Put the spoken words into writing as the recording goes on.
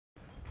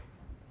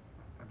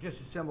just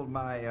assembled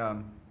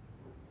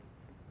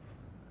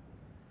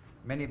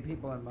many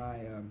people in my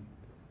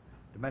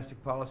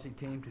domestic policy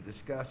team to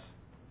discuss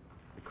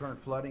the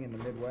current flooding in the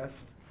Midwest.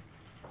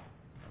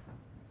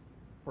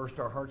 First,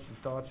 our hearts and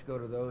thoughts go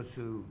to those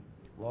who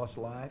lost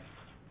life.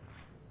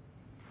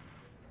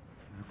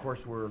 And of course,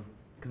 we're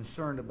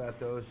concerned about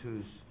those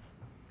who've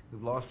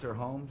lost their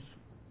homes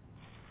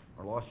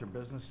or lost their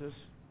businesses.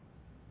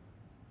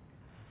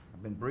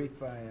 I've been briefed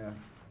by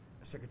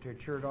Secretary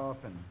Chertoff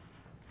and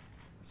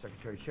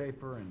Secretary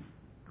Schaefer and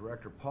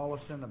Director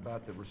Paulison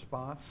about the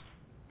response.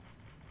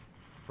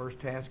 First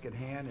task at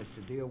hand is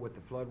to deal with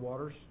the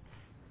floodwaters,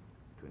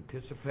 to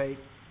anticipate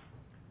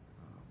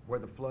where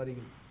the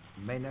flooding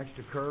may next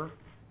occur,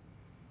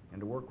 and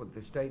to work with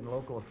the state and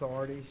local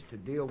authorities to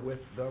deal with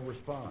the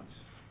response.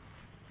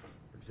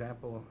 For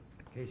example,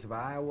 in the case of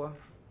Iowa,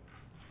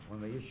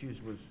 one of the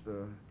issues was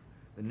the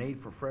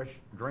need for fresh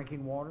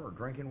drinking water,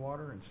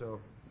 and so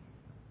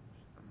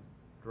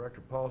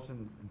Director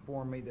Paulson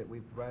informed me that we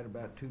provide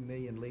about 2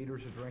 million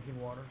liters of drinking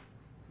water.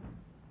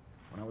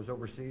 When I was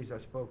overseas, I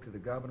spoke to the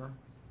governor,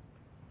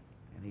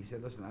 and he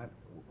said, listen,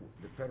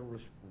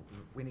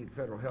 we need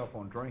federal help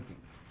on drinking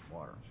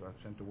water. So I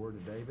sent the word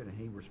to David, and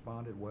he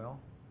responded well.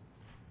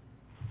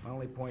 My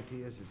only point to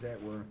you is that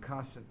we're in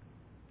constant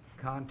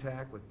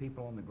contact with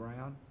people on the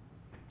ground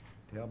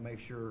to help make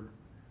sure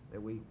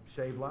that we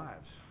save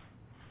lives.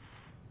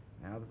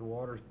 Now that the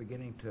water is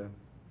beginning to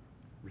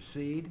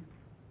recede,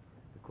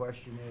 the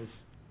question is,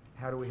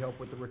 how do we help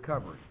with the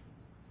recovery?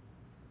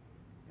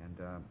 And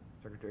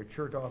Secretary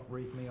Chertoff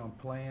briefed me on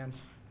plans,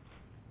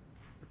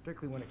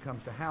 particularly when it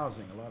comes to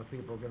housing. A lot of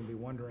people are going to be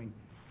wondering,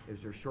 is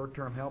there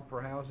short-term help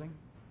for housing?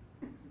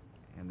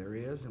 And there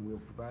is, and we'll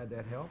provide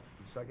that help.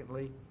 And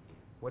secondly,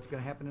 what's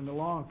going to happen in the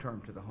long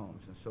term to the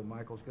homes? And so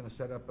Michael's going to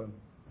set up a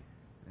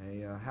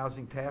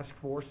housing task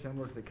force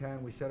similar to the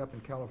kind we set up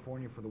in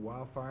California for the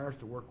wildfires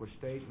to work with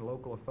state and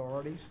local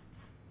authorities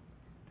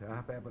to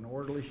have an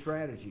orderly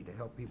strategy to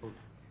help people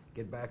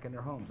get back in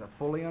their homes. I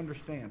fully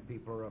understand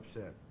people are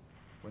upset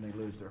when they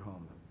lose their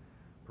home.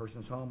 A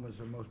person's home is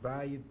their most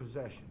valued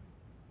possession.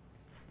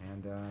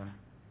 And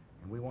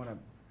we want to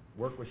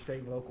work with state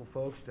and local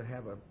folks to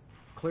have a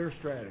clear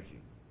strategy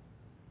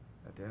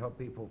to help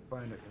people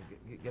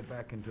get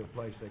back into a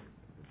place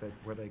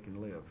where they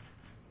can live.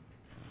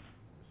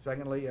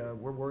 Secondly,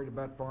 we're worried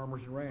about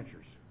farmers and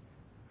ranchers.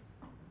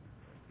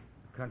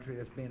 The country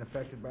that's being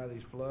affected by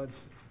these floods,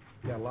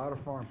 got a lot of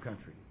farm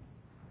country,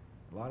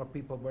 a lot of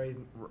people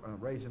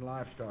raising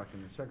livestock,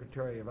 and the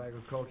Secretary of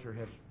Agriculture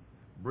has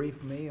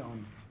briefed me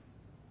on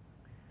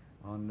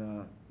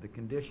the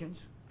conditions.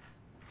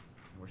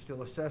 We're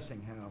still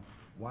assessing how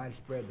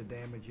widespread the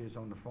damage is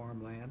on the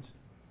farmlands,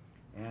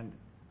 and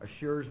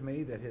assures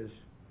me that his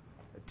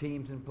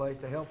team's in place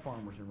to help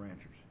farmers and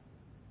ranchers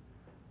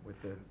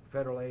with the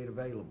federal aid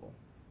available.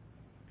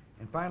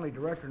 And finally,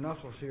 Director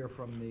Nussle's here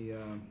from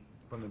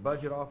the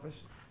Budget Office.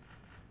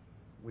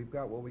 We've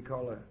got what we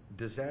call a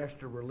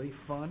disaster relief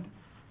fund.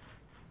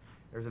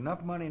 There's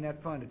enough money in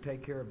that fund to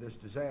take care of this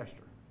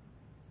disaster.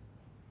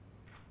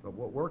 But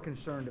what we're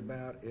concerned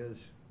about is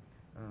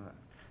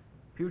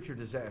future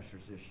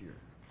disasters this year.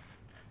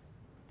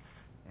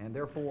 And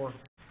therefore,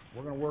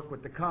 we're going to work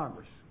with the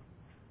Congress.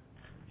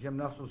 Jim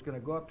Nussle's going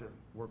to go up to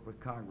work with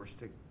Congress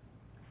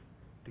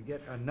to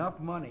get enough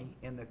money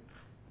in the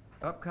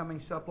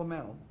upcoming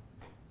supplemental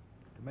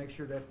to make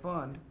sure that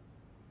fund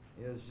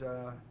has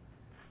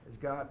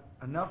got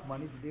enough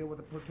money to deal with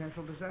a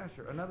potential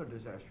disaster, another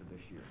disaster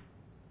this year.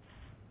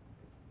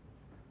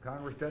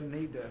 Congress doesn't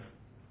need to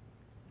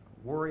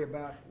worry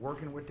about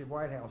working with the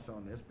White House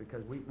on this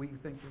because we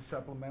think the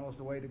supplemental is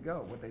the way to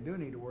go. What they do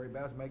need to worry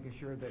about is making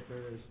sure that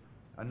there is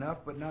enough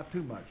but not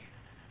too much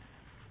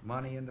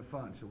money in the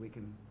fund so we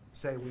can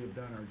say we have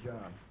done our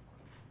job.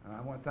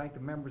 I want to thank the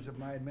members of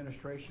my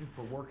administration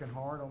for working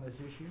hard on this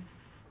issue.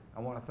 I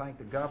want to thank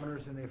the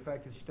governors in the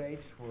affected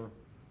states for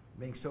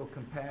being so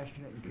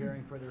compassionate and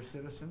caring for their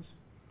citizens.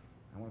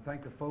 I want to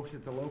thank the folks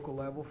at the local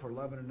level for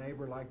loving a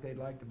neighbor like they'd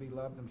like to be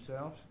loved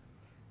themselves.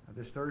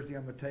 This Thursday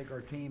I'm going to take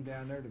our team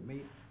down there to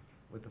meet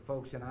with the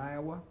folks in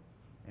Iowa,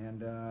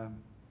 and I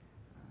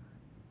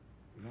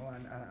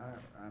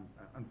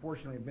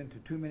unfortunately have been to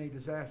too many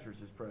disasters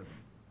as president.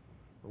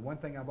 But one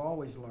thing I've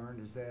always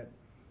learned is that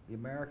the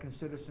American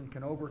citizen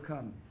can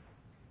overcome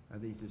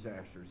these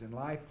disasters. And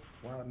life,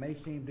 while it may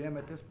seem dim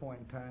at this point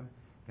in time,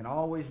 can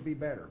always be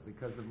better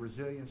because of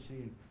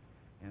resiliency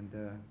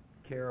and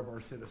care of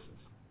our citizens.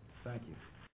 Thank you.